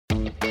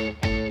Welcome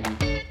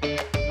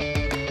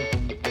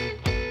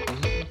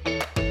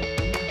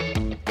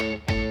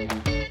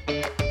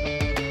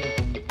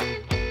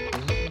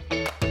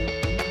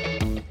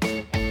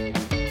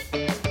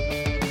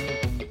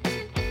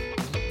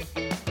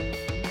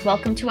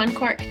to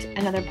Uncorked,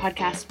 another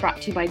podcast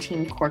brought to you by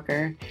Team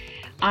Corker.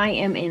 I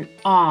am in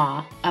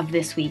awe of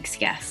this week's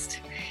guest.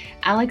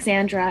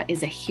 Alexandera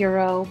is a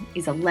hero,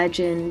 is a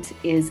legend,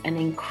 is an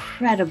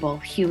incredible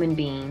human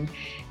being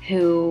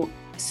who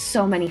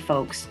so many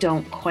folks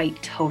don't quite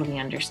totally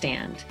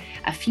understand.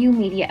 A few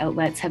media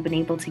outlets have been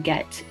able to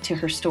get to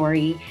her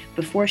story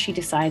before she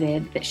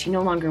decided that she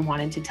no longer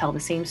wanted to tell the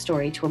same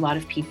story to a lot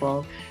of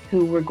people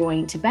who were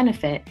going to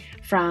benefit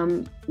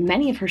from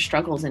many of her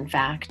struggles, in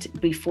fact,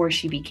 before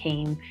she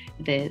became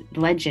the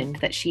legend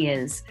that she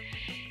is.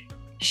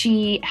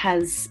 She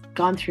has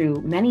gone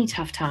through many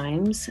tough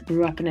times,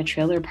 grew up in a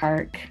trailer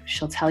park.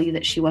 She'll tell you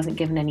that she wasn't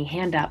given any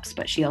hand-ups,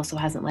 but she also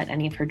hasn't let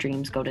any of her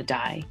dreams go to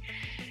die.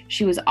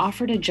 She was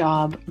offered a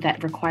job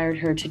that required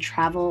her to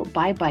travel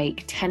by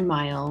bike 10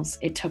 miles.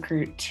 It took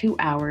her 2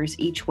 hours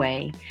each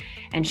way,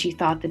 and she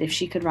thought that if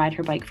she could ride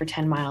her bike for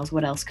 10 miles,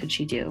 what else could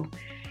she do?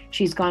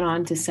 She's gone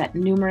on to set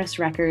numerous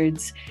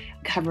records,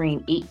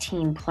 covering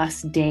 18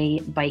 plus day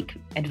bike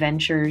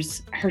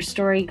adventures. Her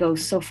story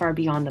goes so far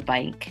beyond the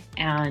bike,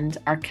 and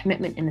our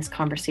commitment in this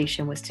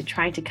conversation was to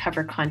try to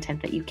cover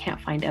content that you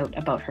can't find out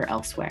about her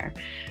elsewhere.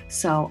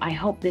 So I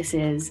hope this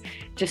is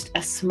just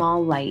a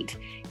small light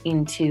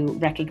into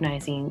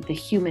recognizing the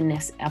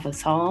humanness of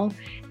us all,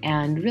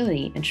 and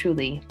really and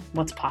truly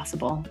what's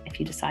possible if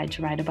you decide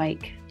to ride a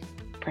bike,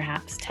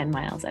 perhaps 10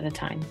 miles at a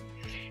time.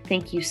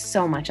 Thank you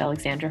so much,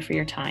 Alexandera, for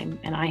your time,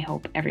 and I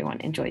hope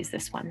everyone enjoys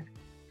this one.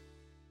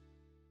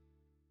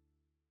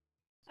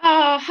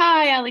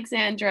 Hi,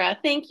 Alexandera.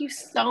 Thank you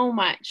so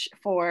much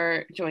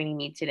for joining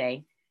me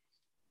today.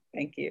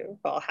 Thank you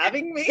for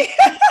having me.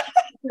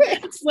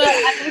 Well,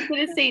 I was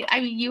going to say,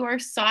 you are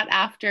sought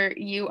after.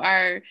 You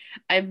are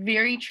a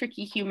very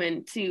tricky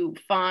human to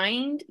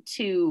find,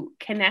 to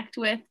connect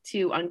with,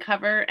 to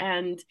uncover,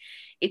 and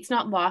it's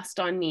not lost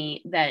on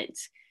me that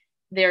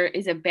there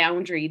is a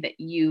boundary that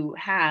you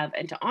have,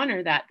 and to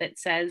honor that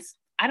says,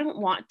 I don't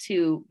want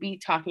to be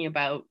talking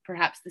about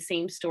perhaps the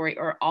same story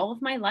or all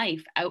of my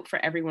life out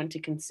for everyone to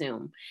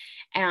consume.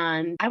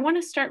 And I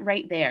want to start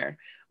right there.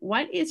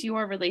 What is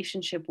your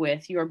relationship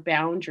with your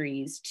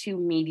boundaries to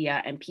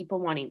media and people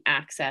wanting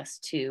access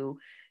to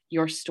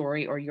your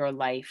story or your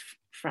life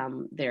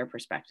from their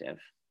perspective?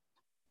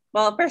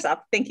 Well, first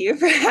off, thank you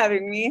for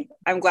having me.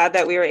 I'm glad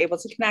that we were able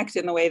to connect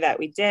in the way that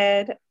we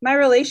did. My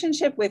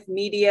relationship with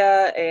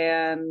media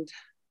and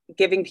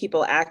giving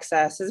people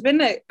access has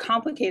been a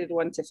complicated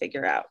one to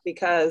figure out,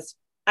 because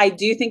I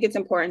do think it's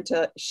important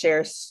to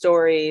share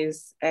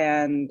stories,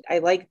 and I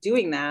like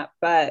doing that,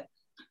 but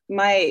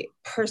my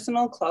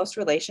personal close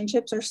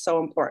relationships are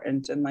so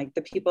important. And like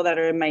the people that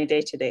are in my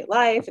day-to-day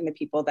life and the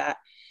people that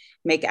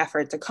make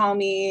effort to call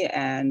me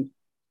and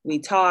we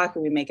talk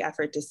and we make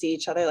effort to see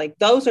each other, like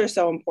those are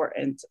so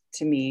important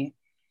to me.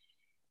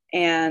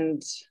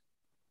 And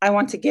I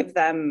want to give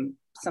them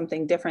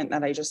something different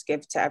that I just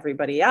give to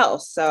everybody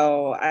else.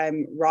 So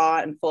I'm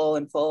raw and full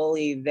and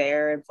fully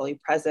there and fully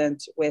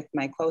present with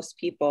my close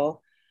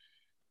people.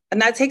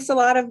 And that takes a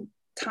lot of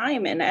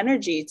time and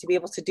energy to be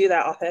able to do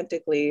that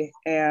authentically.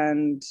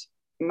 And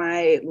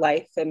my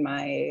life and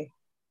my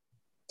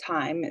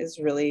time is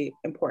really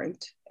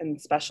important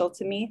and special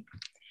to me.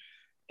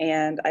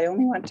 And I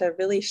only want to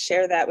really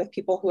share that with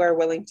people who are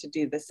willing to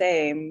do the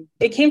same.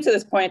 It came to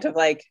this point of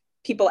like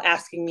people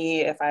asking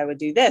me if I would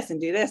do this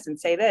and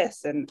say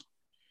this. And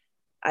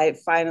I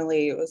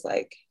finally was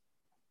like,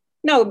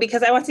 no,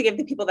 because I want to give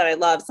the people that I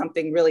love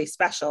something really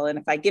special. And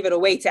if I give it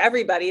away to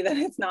everybody, then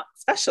it's not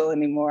special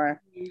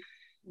anymore.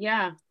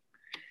 Yeah.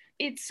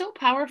 It's so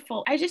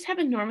powerful. I just have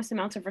enormous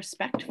amounts of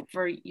respect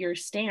for your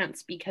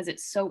stance, because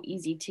it's so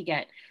easy to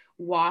get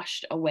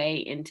washed away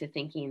into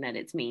thinking that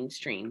it's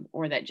mainstream,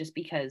 or that just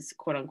because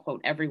quote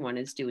unquote everyone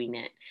is doing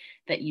it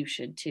that you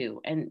should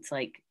too. And it's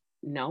like,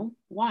 no,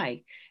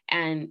 why?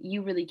 And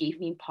you really gave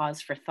me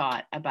pause for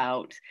thought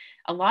about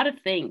a lot of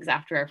things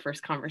after our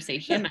first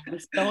conversation. I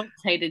was so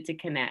excited to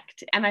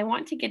connect, and I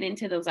want to get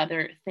into those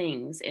other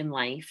things in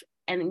life.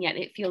 And yet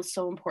it feels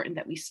so important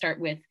that we start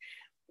with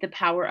the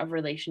power of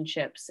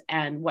relationships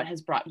and what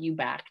has brought you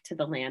back to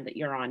the land that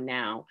you're on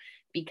now,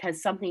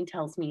 because something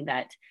tells me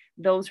that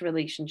those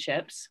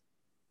relationships,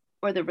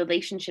 or the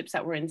relationships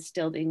that were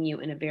instilled in you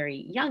in a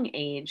very young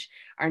age,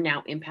 are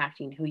now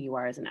impacting who you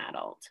are as an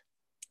adult.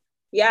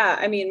 Yeah,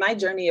 I mean, my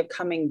journey of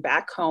coming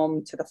back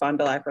home to the Fond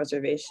du Lac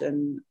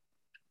Reservation,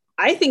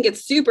 I think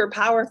it's super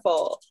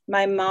powerful.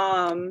 My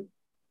mom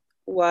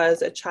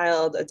was a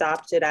child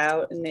adopted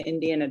out in the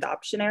Indian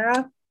adoption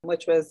era,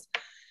 which was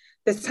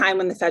this time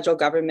when the federal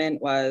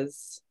government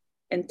was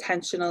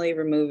intentionally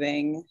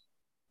removing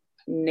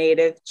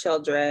Native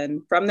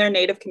children from their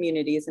Native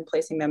communities and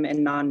placing them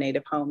in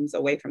non-Native homes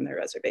away from their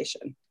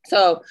reservation.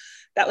 So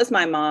that was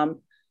my mom.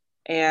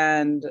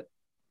 And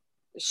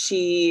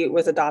she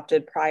was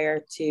adopted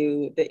prior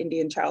to the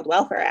Indian Child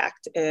Welfare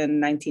Act in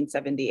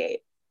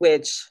 1978,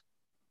 which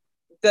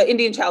the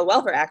Indian Child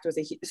Welfare Act was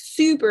a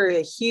super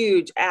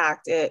huge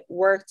act. It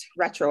worked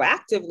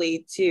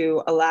retroactively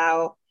to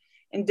allow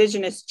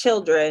Indigenous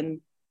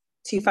children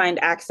to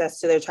find access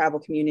to their tribal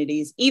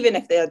communities, even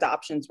if the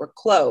adoptions were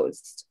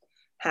closed.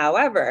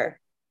 However,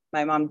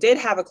 my mom did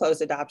have a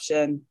closed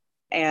adoption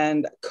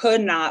and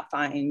could not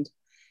find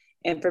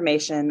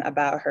information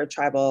about her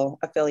tribal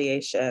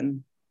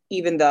affiliation,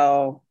 even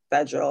though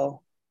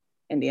federal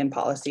Indian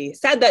policy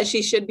said that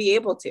she should be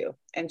able to.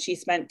 And she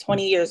spent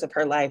 20 years of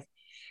her life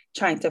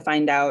trying to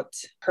find out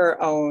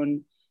her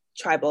own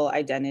tribal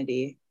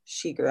identity.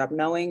 She grew up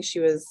knowing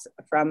she was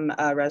from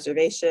a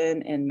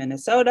reservation in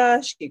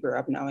Minnesota. She grew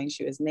up knowing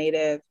she was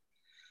Native,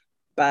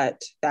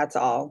 but that's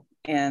all.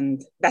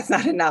 And that's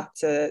not enough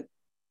to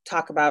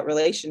talk about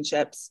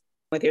relationships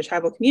with your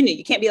tribal community.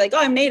 You can't be like, oh,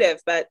 I'm Native,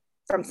 but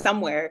from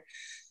somewhere.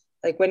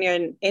 Like when you're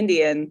an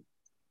Indian,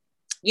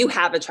 you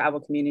have a tribal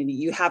community,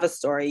 you have a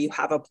story, you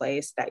have a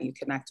place that you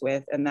connect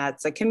with, and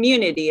that's a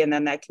community. And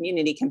then that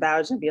community can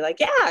vouch and be like,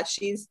 yeah,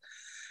 she's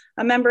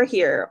a member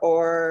here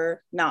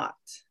or not.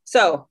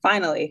 So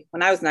finally,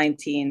 when I was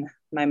 19,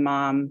 my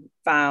mom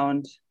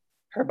found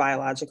her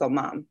biological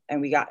mom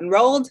and we got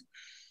enrolled,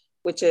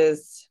 which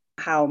is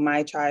how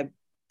my tribe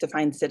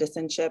defines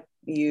citizenship.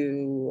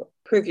 You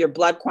prove your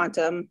blood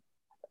quantum,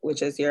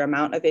 which is your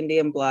amount of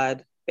Indian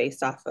blood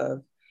based off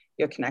of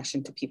your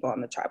connection to people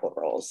on the tribal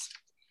rolls.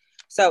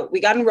 So we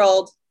got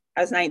enrolled.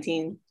 I was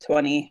 19,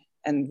 20,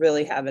 and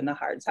really having a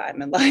hard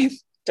time in life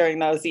during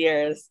those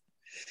years.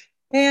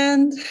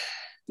 And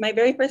my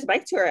very first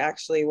bike tour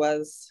actually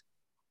was,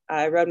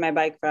 I rode my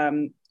bike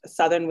from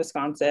southern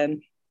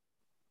Wisconsin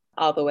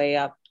all the way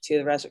up to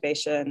the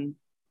reservation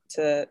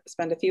to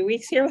spend a few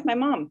weeks here with my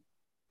mom.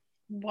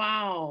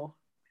 Wow.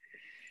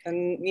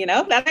 And, you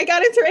know, then I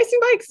got into racing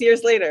bikes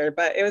years later,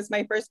 but it was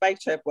my first bike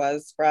trip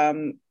was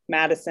from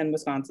Madison,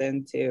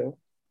 Wisconsin to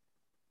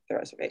the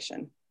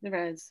reservation. The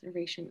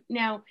reservation.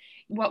 Now,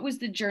 what was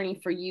the journey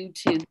for you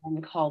to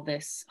then call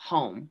this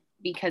home?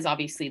 Because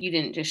obviously you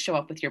didn't just show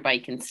up with your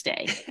bike and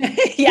stay.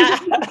 Yeah.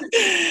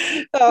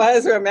 Oh,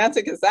 as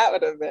romantic as that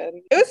would have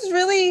been. It was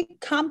really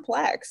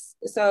complex.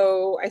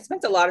 So I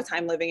spent a lot of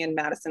time living in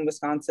Madison,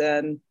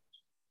 Wisconsin.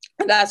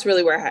 And that's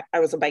really where I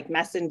was a bike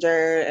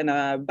messenger and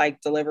a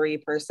bike delivery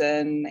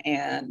person.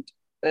 And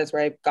that's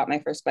where I got my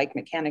first bike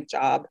mechanic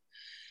job.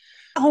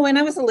 Oh, and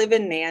I was a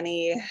live-in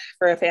nanny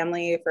for a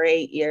family for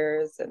 8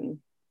 years. And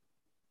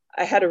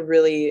I had a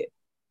really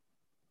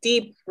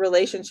deep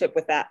relationship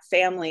with that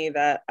family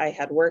that I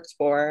had worked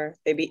for.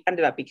 They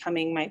ended up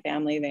becoming my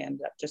family. They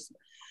ended up just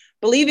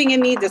believing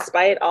in me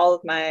despite all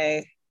of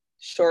my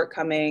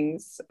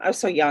shortcomings. I was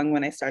so young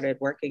when I started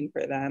working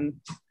for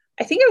them.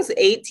 I think I was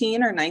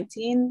 18 or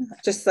 19,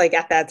 just like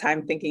at that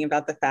time thinking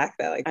about the fact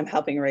that like I'm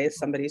helping raise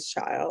somebody's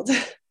child.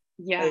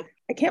 Yeah. Like,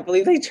 I can't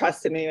believe they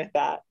trusted me with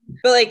that.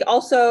 But like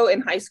also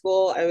in high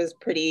school, I was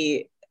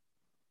pretty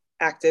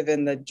active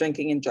in the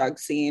drinking and drug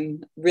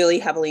scene, really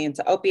heavily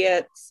into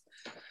opiates.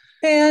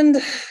 And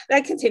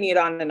that continued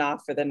on and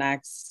off for the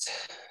next,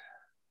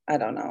 I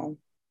don't know,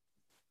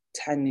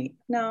 10.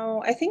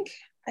 No, I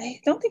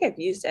don't think I've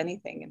used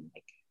anything in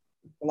like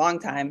a long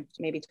time,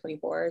 maybe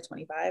 24,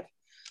 25.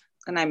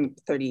 And I'm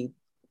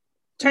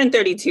turned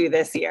 32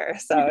 this year.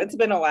 So it's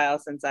been a while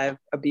since I've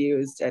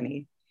abused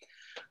any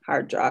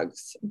hard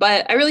drugs.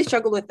 But I really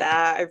struggled with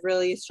that. I've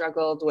really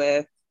struggled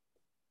with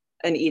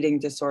an eating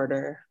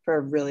disorder for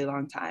a really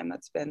long time.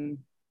 That's been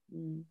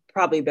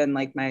probably been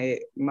like my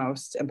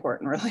most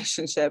important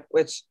relationship,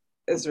 which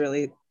is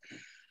really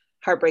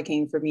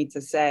heartbreaking for me to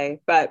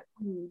say. But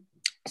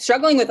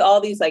struggling with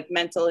all these like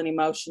mental and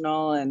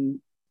emotional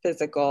and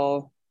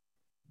physical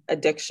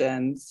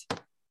addictions,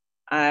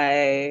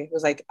 I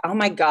was like, oh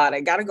my God,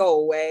 I got to go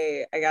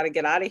away. I got to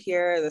get out of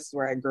here. This is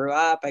where I grew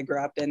up. I grew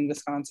up in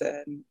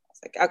Wisconsin. I was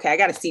like, okay, I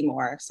got to see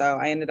more. So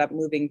I ended up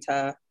moving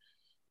to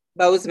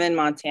Bozeman,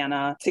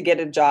 Montana to get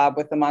a job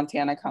with the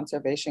Montana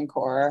Conservation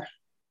Corps.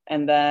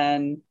 And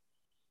then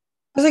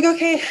I was like,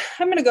 okay,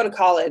 I'm going to go to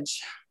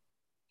college.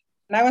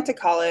 And I went to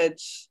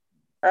college,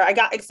 or I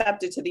got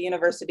accepted to the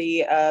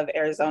University of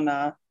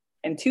Arizona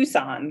in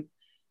Tucson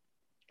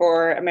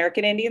for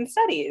American Indian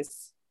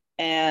Studies.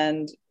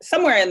 And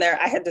somewhere in there,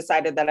 I had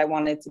decided that I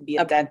wanted to be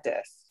a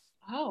dentist.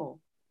 Oh.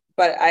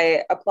 But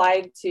I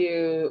applied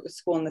to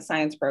school in the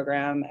science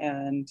program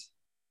and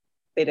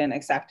they didn't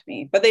accept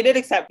me. But they did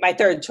accept my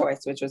third choice,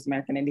 which was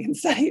American Indian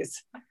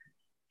Studies.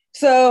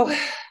 So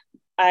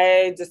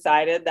I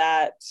decided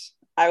that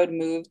I would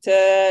move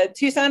to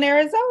Tucson,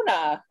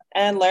 Arizona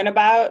and learn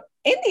about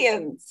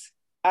Indians.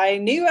 I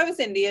knew I was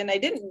Indian. I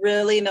didn't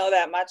really know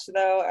that much,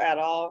 though, at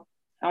all.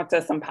 I went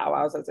to some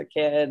powwows as a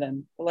kid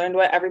and learned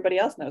what everybody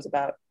else knows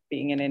about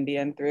being an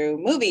Indian through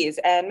movies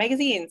and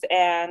magazines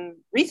and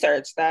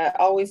research that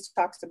always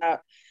talks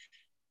about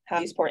how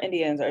these poor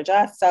Indians are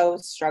just so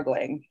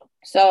struggling.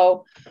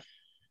 So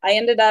I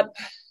ended up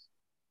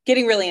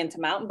getting really into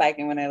mountain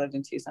biking when I lived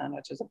in Tucson,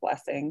 which was a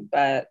blessing,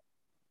 but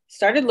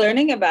started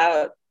learning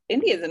about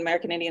Indians and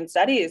American Indian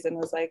Studies and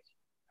was like,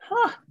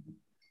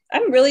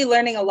 I'm really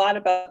learning a lot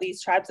about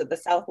these tribes of the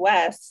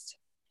Southwest.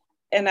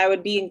 And I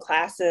would be in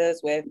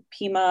classes with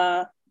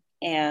Pima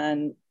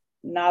and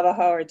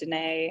Navajo or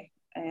Dene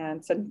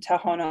and some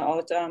Tohono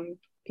O'odham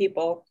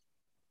people.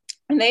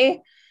 And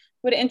they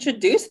would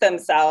introduce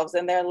themselves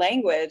in their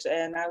language.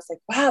 And I was like,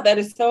 wow, that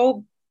is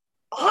so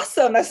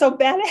awesome. That's so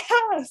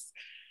badass.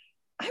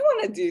 I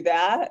want to do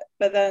that.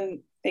 But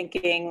then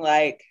thinking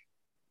like,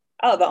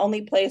 oh, the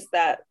only place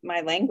that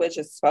my language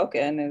is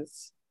spoken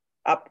is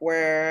up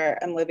where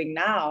I'm living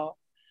now.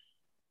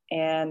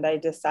 And I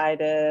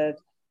decided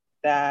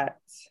that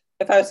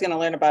if I was going to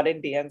learn about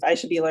Indians, I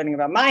should be learning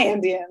about my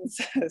Indians.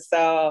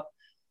 So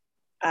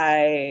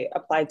I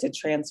applied to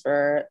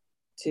transfer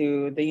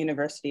to the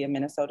University of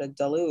Minnesota,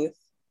 Duluth,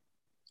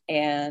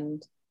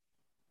 and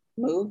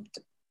moved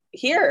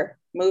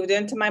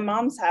into my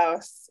mom's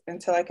house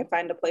until I could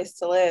find a place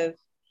to live.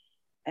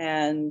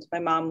 And my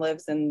mom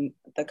lives in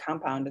the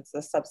compound. It's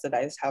the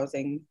subsidized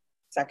housing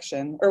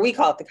section, or we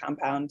call it the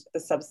compound, the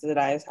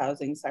subsidized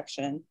housing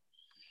section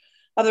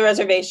of the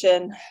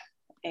reservation.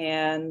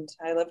 And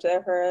I lived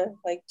there for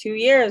like 2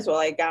 years while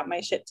I got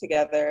my shit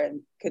together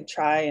and could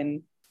try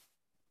and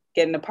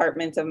get an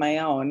apartment of my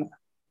own.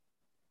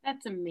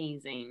 That's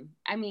amazing.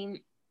 I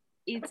mean,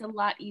 it's a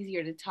lot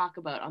easier to talk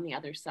about on the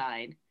other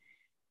side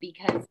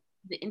because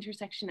the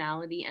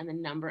intersectionality and the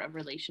number of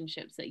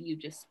relationships that you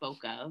just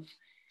spoke of,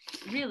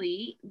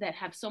 really, that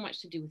have so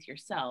much to do with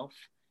yourself,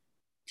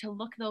 to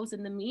look those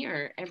in the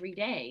mirror every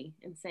day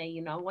and say,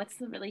 you know, what's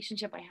the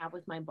relationship I have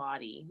with my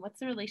body? What's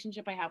the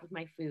relationship I have with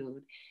my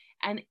food?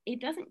 And it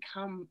doesn't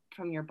come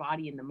from your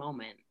body in the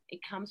moment.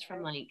 It comes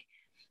from like,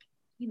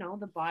 you know,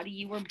 the body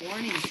you were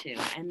born into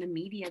and the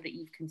media that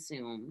you've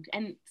consumed,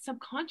 and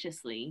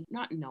subconsciously,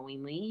 not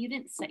knowingly, you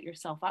didn't set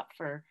yourself up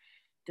for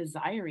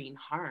desiring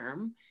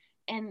harm.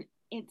 And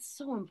it's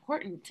so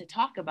important to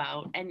talk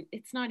about, and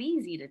it's not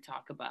easy to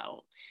talk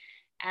about.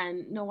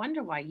 And no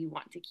wonder why you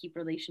want to keep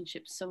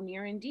relationships so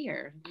near and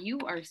dear. You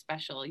are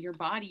special. Your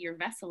body, your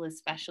vessel is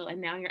special.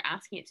 And now you're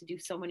asking it to do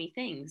so many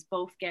things,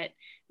 both get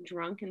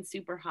drunk and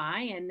super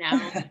high and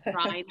now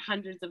ride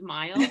hundreds of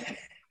miles.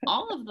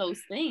 All of those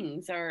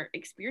things are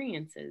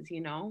experiences,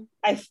 you know?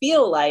 I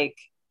feel like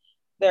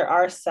there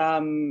are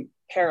some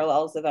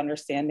parallels of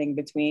understanding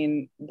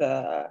between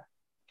the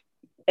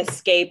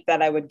escape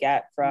that I would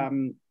get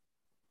from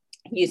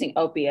using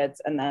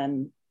opiates and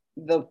then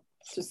the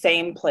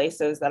same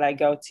places that I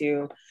go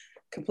to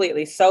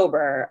completely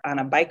sober on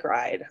a bike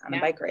ride, on a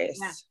bike race.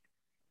 Yeah.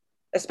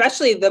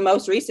 Especially the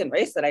most recent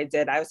race that I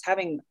did, I was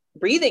having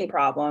breathing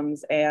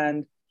problems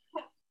and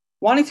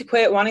wanting to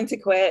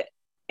quit.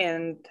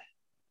 And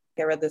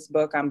I read this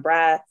book on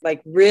breath,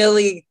 like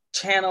really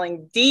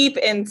channeling deep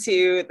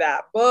into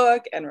that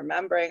book and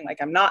remembering like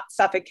I'm not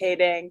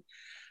suffocating.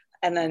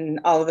 And then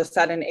all of a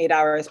sudden 8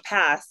 hours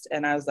passed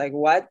and I was like,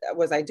 what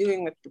was I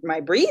doing with my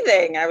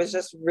breathing? I was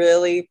just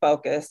really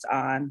focused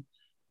on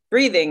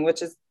breathing,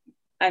 which is,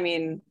 I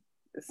mean,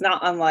 it's not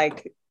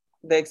unlike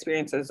the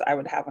experiences I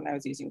would have when I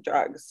was using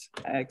drugs,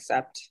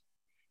 except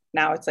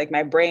now it's like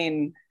my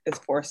brain is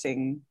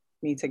forcing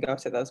me to go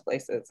to those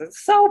places.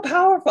 It's so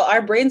powerful.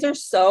 Our brains are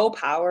so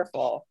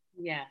powerful.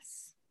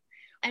 Yes.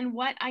 And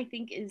what I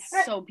think is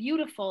so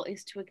beautiful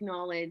is to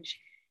acknowledge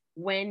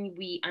when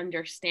we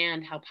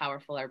understand how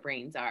powerful our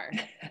brains are.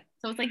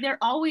 So it's like they're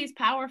always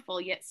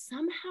powerful, yet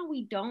somehow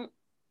we don't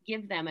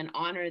give them and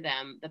honor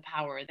them the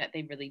power that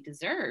they really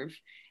deserve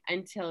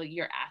until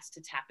you're asked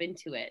to tap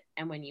into it.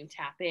 And when you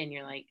tap in,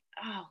 you're like,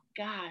 oh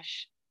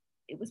gosh,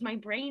 it was my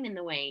brain in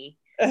the way,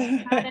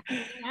 not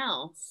anything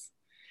else.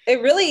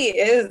 It really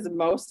is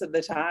most of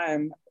the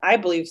time. I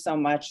believe so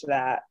much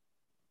that,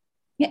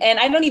 and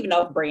I don't even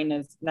know if brain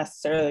is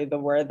necessarily the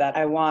word that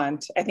I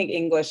want. I think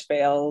English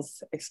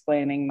fails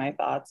explaining my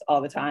thoughts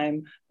all the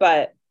time,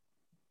 but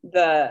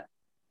the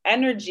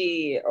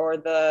energy or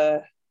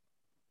the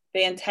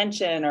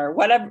intention or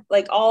whatever,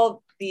 like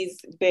all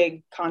these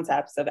big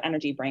concepts of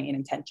energy, brain,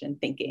 intention,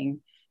 thinking,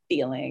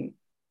 feeling,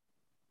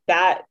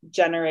 that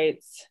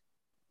generates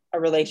a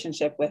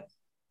relationship with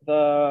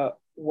the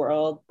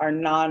world, our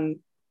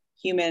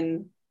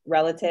non-human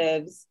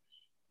relatives,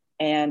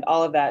 and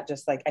all of that.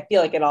 Just like, I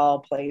feel like it all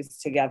plays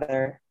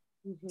together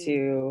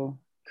to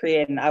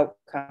create an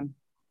outcome,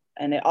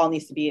 and it all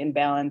needs to be in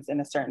balance in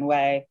a certain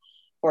way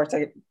for it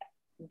to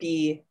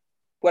be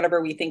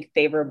whatever we think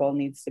favorable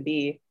needs to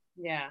be.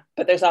 Yeah.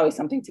 But there's always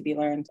something to be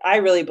learned. I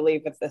really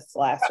believe with this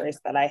last race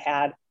that I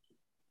had,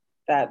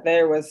 that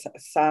there was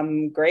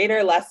some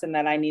greater lesson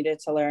that I needed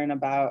to learn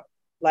about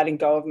letting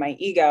go of my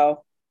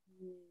ego,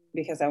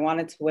 because I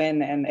wanted to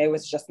win and it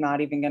was just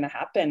not even going to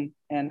happen.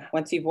 And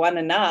once you've won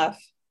enough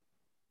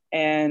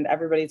and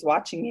everybody's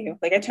watching you,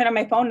 like I turned on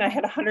my phone and I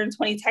had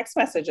 120 text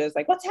messages,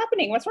 like, what's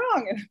happening? What's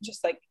wrong? And I'm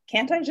just like,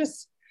 can't I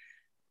just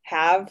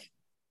have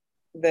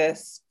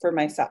this for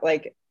myself?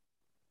 Like,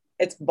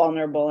 it's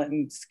vulnerable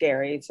and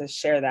scary to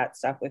share that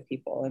stuff with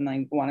people. And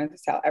I wanted to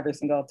tell every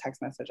single text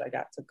message I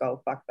got to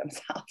go fuck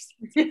themselves.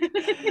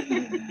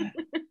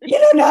 You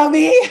don't know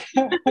me.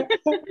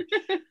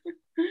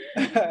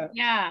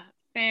 Yeah,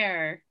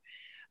 fair.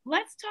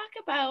 Let's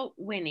talk about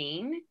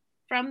winning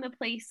from the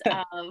place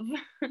of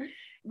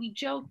we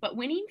joke, but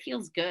winning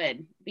feels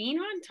good. Being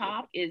on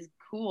top is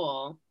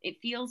cool.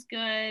 It feels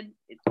good.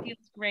 It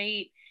feels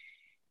great.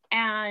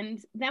 And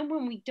then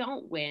when we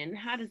don't win,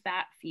 how does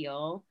that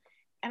feel?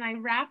 And I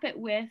wrap it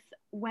with,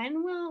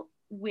 when will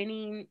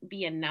winning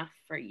be enough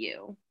for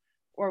you?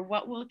 Or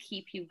what will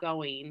keep you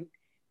going?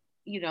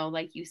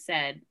 Like you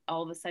said,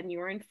 all of a sudden you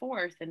were in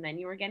fourth and then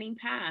you were getting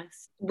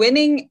past.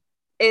 Winning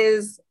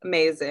is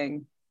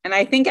amazing. And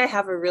I think I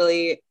have a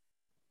really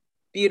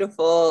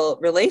beautiful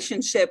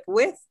relationship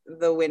with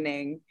the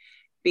winning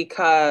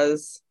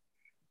because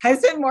I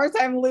spend more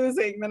time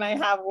losing than I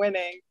have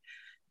winning.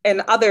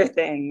 And other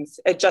things,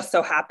 it just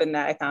so happened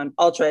that I found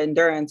ultra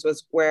endurance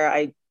was where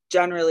I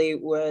generally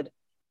would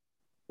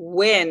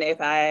win if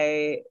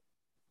I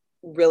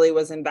really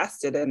was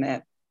invested in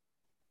it.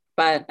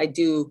 But I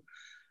do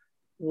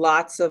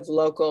lots of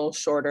local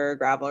shorter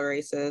gravel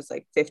races,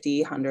 like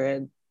 50,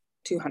 100,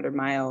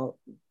 200-mile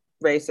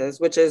races,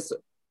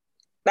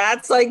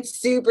 that's like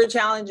super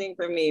challenging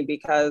for me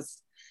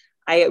because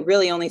I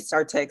really only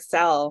start to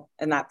excel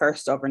in that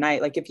first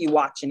overnight. Like if you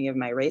watch any of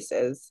my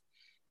races,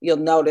 you'll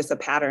notice a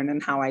pattern in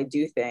how I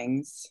do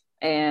things.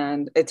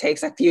 And it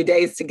takes a few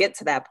days to get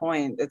to that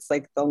point. It's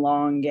like the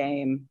long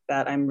game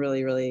that I'm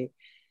really, really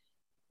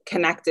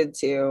connected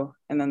to.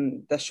 And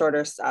then the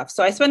shorter stuff.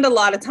 So I spend a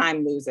lot of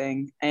time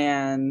losing.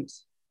 And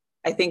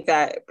I think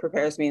that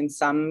prepares me in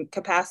some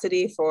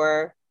capacity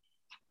for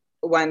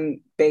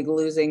when big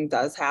losing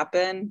does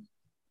happen.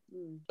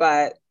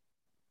 But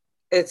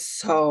it's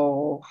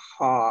so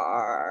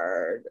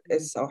hard.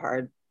 It's so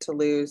hard to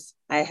lose.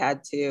 I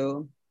had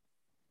to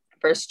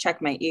first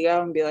check my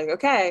ego and be like,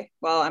 okay,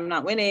 well, I'm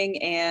not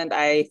winning and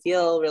I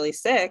feel really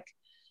sick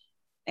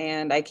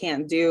and I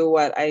can't do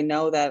what I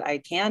know that I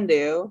can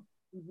do.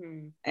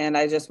 Mm-hmm. And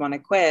I just want to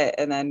quit.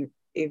 And then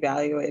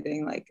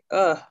evaluating like,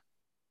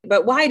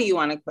 but why do you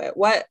want to quit?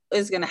 What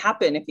is going to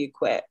happen if you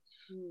quit?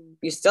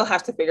 You still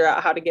have to figure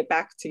out how to get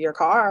back to your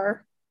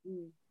car.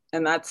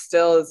 And that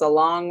still is a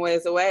long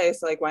ways away.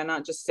 So like, why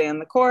not just stay on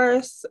the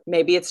course?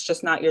 Maybe it's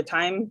just not your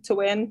time to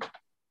win.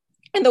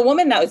 And the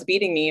woman that was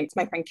beating me, it's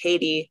my friend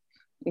Katie,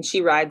 and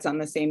she rides on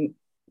the same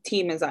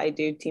team as I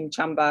do, Team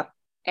Chumba.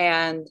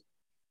 And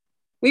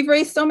we've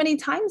raced so many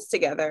times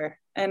together.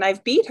 And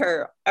I've beat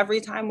her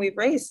every time we've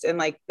raced in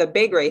like the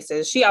big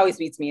races. She always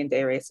beats me in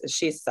day races.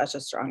 She's such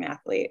a strong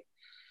athlete.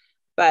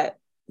 But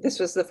this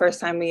was the first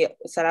time we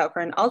set out for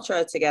an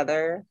ultra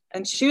together.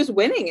 And she was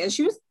winning and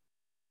she was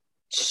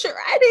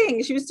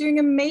shredding. She was doing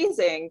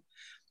amazing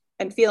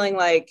and feeling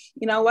like,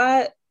 you know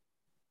what?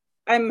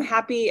 I'm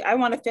happy. I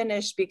want to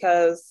finish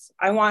because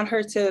I want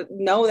her to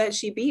know that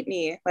she beat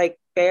me like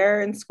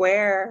fair and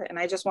square. And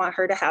I just want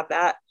her to have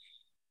that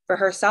for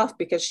herself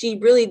because she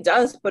really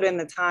does put in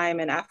the time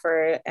and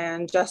effort,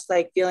 and just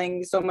like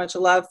feeling so much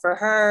love for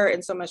her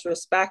and so much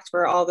respect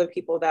for all the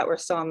people that were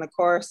still on the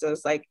course. It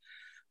was like,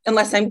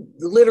 unless I'm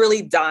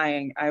literally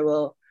dying, I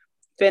will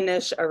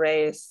finish a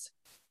race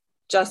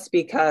just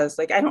because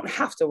like I don't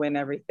have to win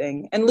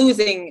everything. And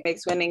losing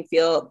makes winning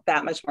feel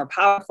that much more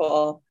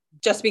powerful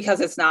just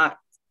because it's not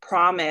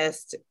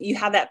promised. You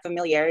have that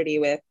familiarity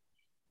with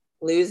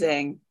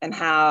losing and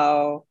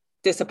how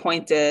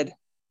disappointed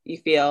you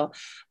feel.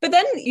 But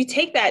then you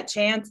take that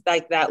chance,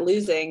 like that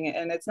losing,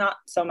 and it's not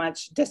so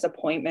much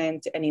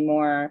disappointment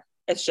anymore.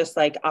 It's just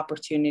like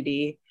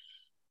opportunity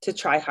to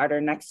try harder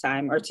next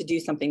time or to do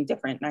something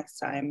different next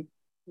time.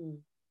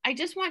 I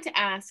just want to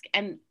ask,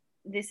 and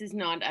this is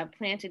not a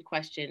planted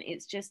question,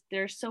 it's just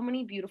there's so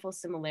many beautiful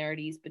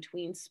similarities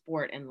between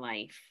sport and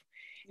life.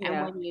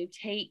 Yeah. And when you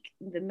take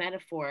the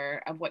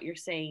metaphor of what you're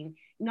saying,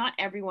 not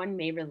everyone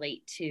may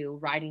relate to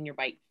riding your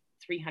bike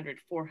 300,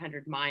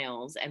 400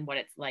 miles and what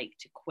it's like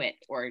to quit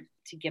or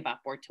to give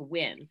up or to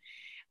win.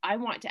 I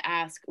want to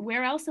ask,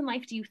 where else in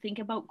life do you think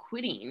about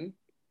quitting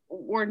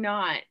or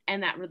not,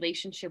 and that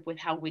relationship with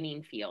how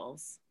winning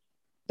feels?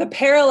 The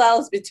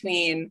parallels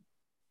between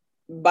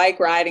bike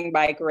riding,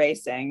 bike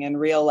racing in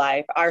real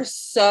life are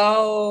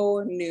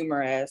so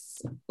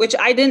numerous, which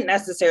I didn't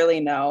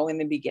necessarily know in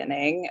the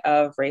beginning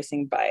of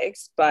racing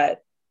bikes,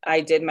 but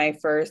I did my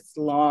first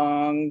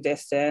long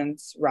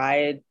distance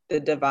ride the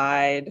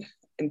divide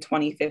in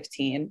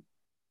 2015.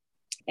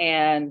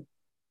 And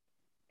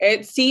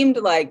it seemed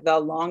like the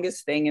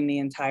longest thing in the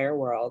entire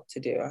world to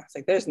do. I was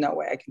like, there's no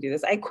way I can do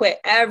this. I quit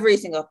every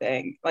single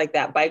thing, like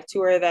that bike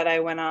tour that I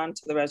went on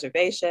to the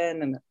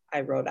reservation, and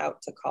I rode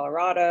out to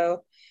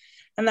Colorado.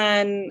 And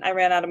then I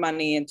ran out of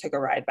money and took a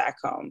ride back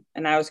home.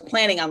 And I was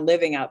planning on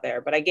living out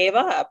there, but I gave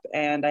up,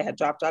 and I had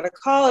dropped out of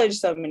college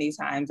so many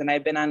times, and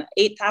I'd been on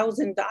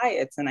 8,000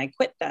 diets and I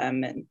quit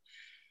them. And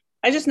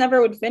I just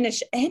never would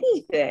finish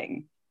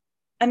anything.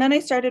 And then I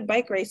started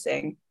bike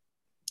racing,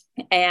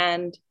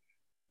 and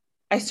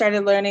I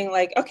started learning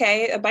like,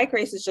 okay, a bike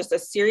race is just a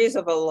series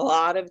of a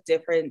lot of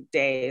different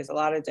days, a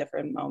lot of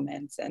different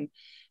moments. And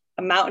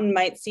a mountain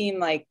might seem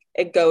like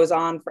it goes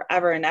on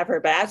forever and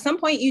ever, but at some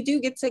point you do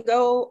get to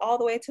go all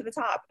the way to the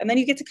top, and then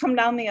you get to come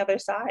down the other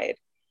side.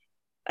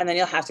 and then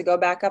you'll have to go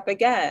back up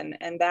again.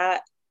 And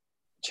that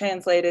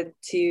translated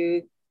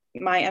to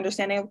my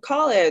understanding of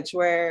college,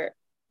 where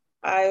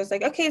I was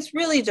like, okay, it's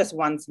really just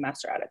one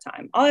semester at a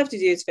time. All I have to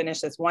do is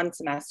finish this one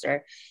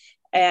semester.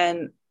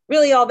 And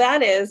really all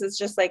that is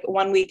just like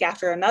 1 week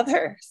after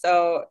another.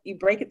 So you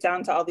break it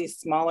down to all these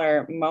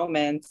smaller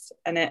moments,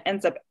 and it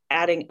ends up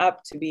adding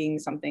up to being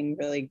something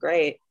really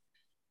great.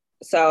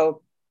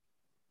 So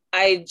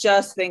I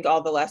just think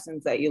all the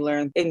lessons that you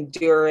learn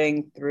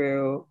enduring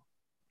through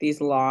these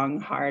long,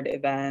 hard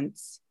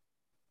events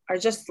are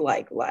just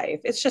like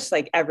life. It's just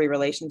like every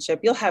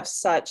relationship. You'll have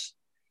such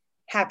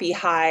happy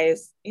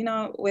highs,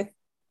 with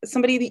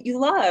somebody that you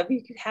love.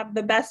 You could have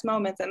the best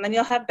moments, and then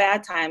you'll have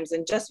bad times.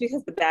 And just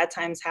because the bad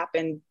times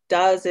happen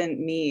doesn't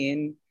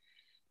mean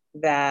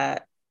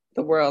that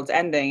the world's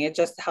ending. It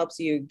just helps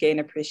you gain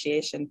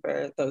appreciation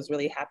for those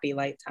really happy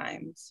light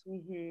times.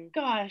 Mm-hmm.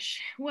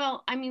 Gosh,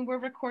 well, I mean, we're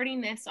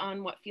recording this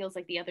on what feels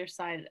like the other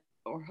side,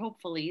 or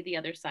hopefully the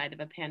other side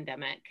of a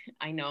pandemic.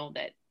 I know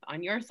that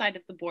on your side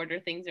of the border,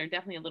 things are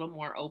definitely a little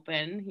more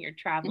open. You're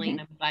traveling.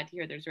 I'm glad to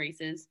hear there's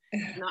races.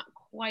 Not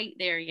quite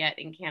there yet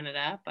in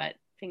Canada, but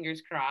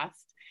fingers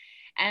crossed.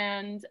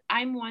 And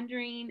I'm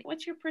wondering,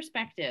 what's your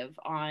perspective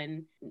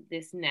on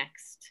this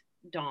next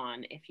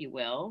dawn, if you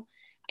will?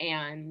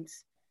 And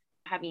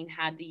having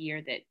had the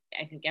year that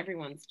I think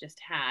everyone's just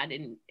had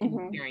in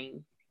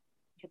varying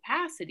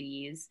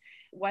capacities,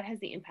 what has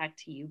the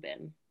impact to you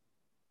been?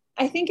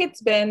 I think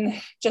it's been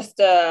just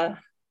a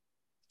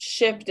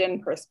shift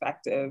in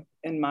perspective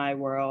in my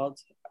world.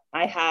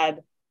 I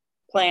had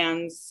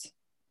plans,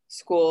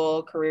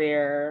 school,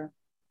 career,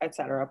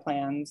 etc.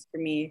 plans for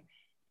me.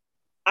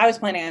 I was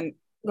planning on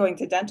going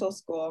to dental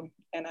school,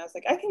 and I was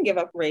like, I can give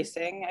up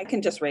racing. I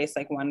can just race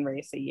like one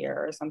race a year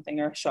or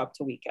something, or show up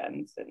to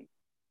weekends, and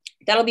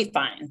that'll be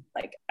fine.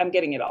 Like, I'm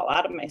getting it all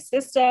out of my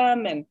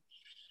system, and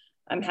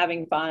I'm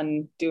having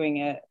fun doing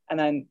it. And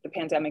then the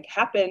pandemic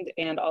happened,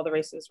 and all the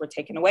races were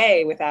taken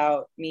away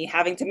without me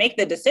having to make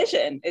the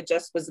decision. It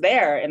just was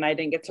there, and I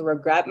didn't get to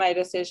regret my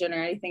decision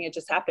or anything. It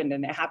just happened,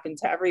 and it happened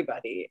to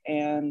everybody.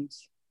 And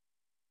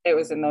it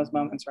was in those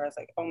moments where I was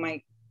like, oh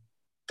my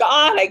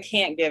God, I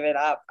can't give it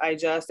up.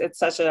 It's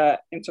such an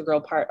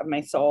integral part of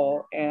my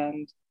soul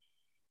and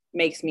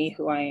makes me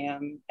who I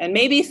am. And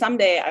maybe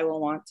someday I will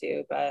want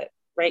to, but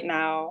right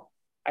now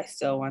I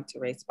still want to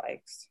race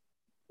bikes.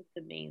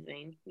 It's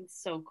amazing.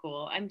 It's so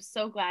cool. I'm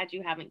so glad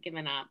you haven't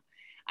given up.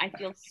 I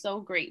feel so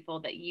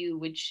grateful that you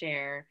would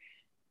share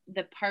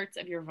the parts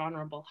of your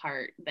vulnerable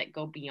heart that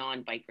go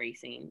beyond bike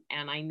racing.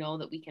 And I know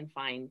that we can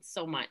find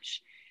so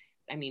much,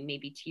 I mean,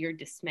 maybe to your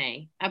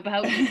dismay,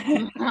 about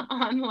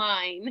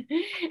online.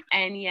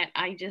 And yet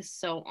I just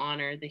so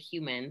honor the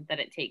human that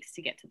it takes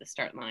to get to the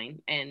start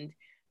line. And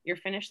your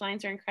finish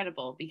lines are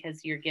incredible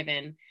because you're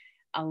given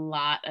a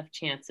lot of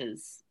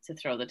chances to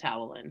throw the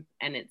towel in.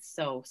 And it's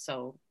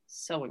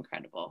so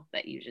incredible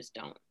that you just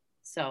don't.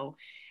 So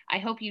I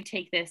hope you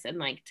take this and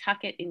like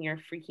tuck it in your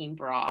freaking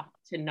bra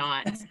to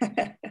not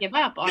give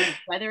up on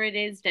whether it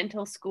is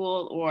dental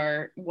school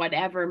or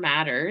whatever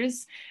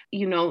matters.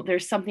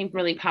 There's something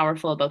really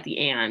powerful about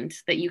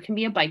that you can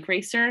be a bike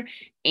racer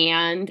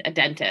and a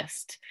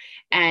dentist,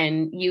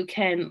 and you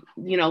can,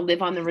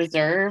 live on the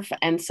reserve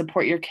and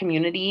support your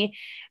community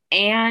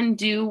and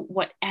do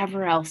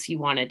whatever else you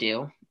want to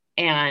do.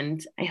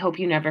 And I hope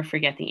you never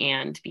forget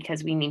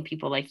because we need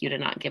people like you to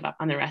not give up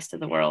on the rest of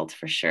the world,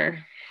 for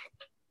sure.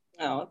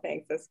 Oh,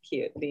 thanks. That's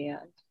cute. The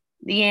end.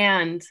 The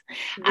end.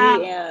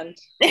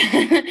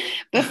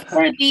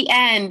 Before the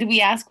end, we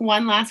ask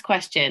one last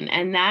question,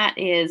 and that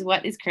is,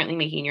 what is currently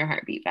making your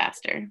heart beat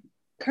faster?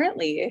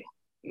 Currently,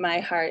 my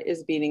heart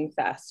is beating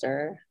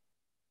faster.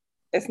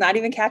 It's not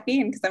even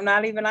caffeine, because I'm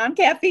not even on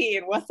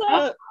caffeine. What's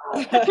up?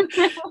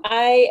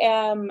 I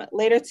am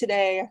later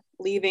today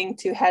leaving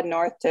to head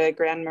north to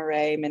Grand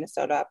Marais,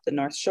 Minnesota, up the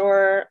North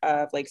Shore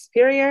of Lake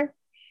Superior,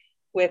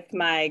 with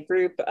my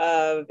group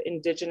of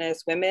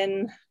Indigenous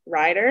women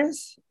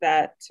riders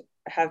that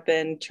have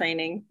been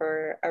training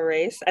for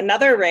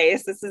another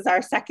race. This is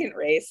our second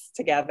race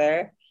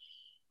together.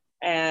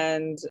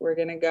 And we're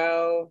going to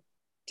go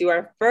do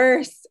our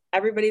first.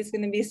 Everybody's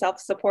going to be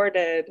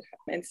self-supported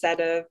instead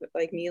of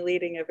like me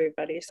leading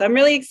everybody. So I'm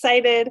really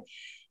excited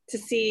to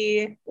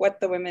see what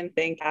the women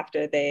think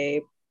after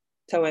they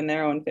toe in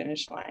their own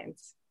finish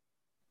lines.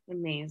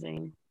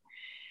 Amazing.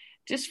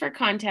 Just for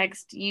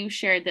context, you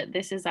shared that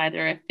this is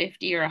either a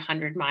 50 or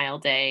 100-mile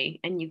day,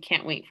 and you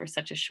can't wait for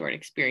such a short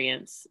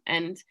experience.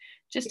 And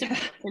just to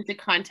put into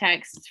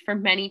context, for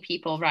many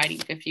people, riding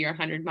 50 or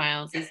 100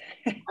 miles is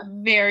a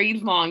very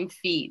long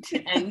feat.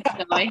 And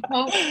so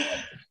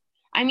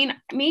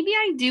maybe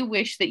I do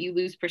wish that you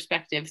lose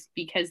perspectives,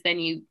 because then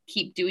you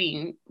keep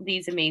doing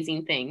these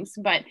amazing things.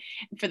 But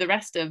for the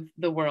rest of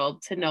the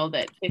world to know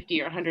that 50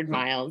 or 100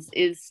 miles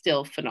is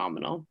still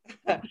phenomenal.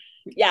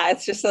 Yeah,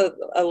 it's just a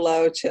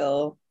low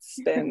chill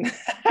spin.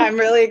 I'm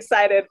really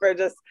excited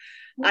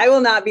I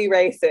will not be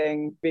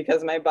racing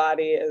because my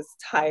body is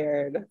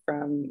tired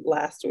from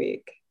last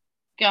week.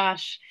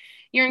 Gosh,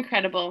 You're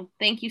incredible.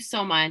 Thank you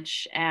so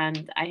much.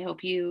 And I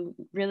hope you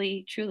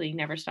really, truly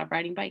never stop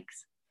riding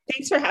bikes.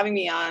 Thanks for having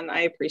me on.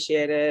 I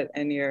appreciate it,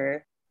 and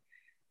your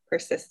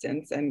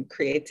persistence and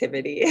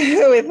creativity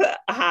with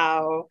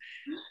how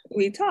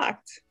we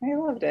talked. I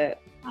loved it.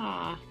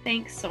 Aw,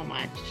 thanks so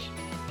much.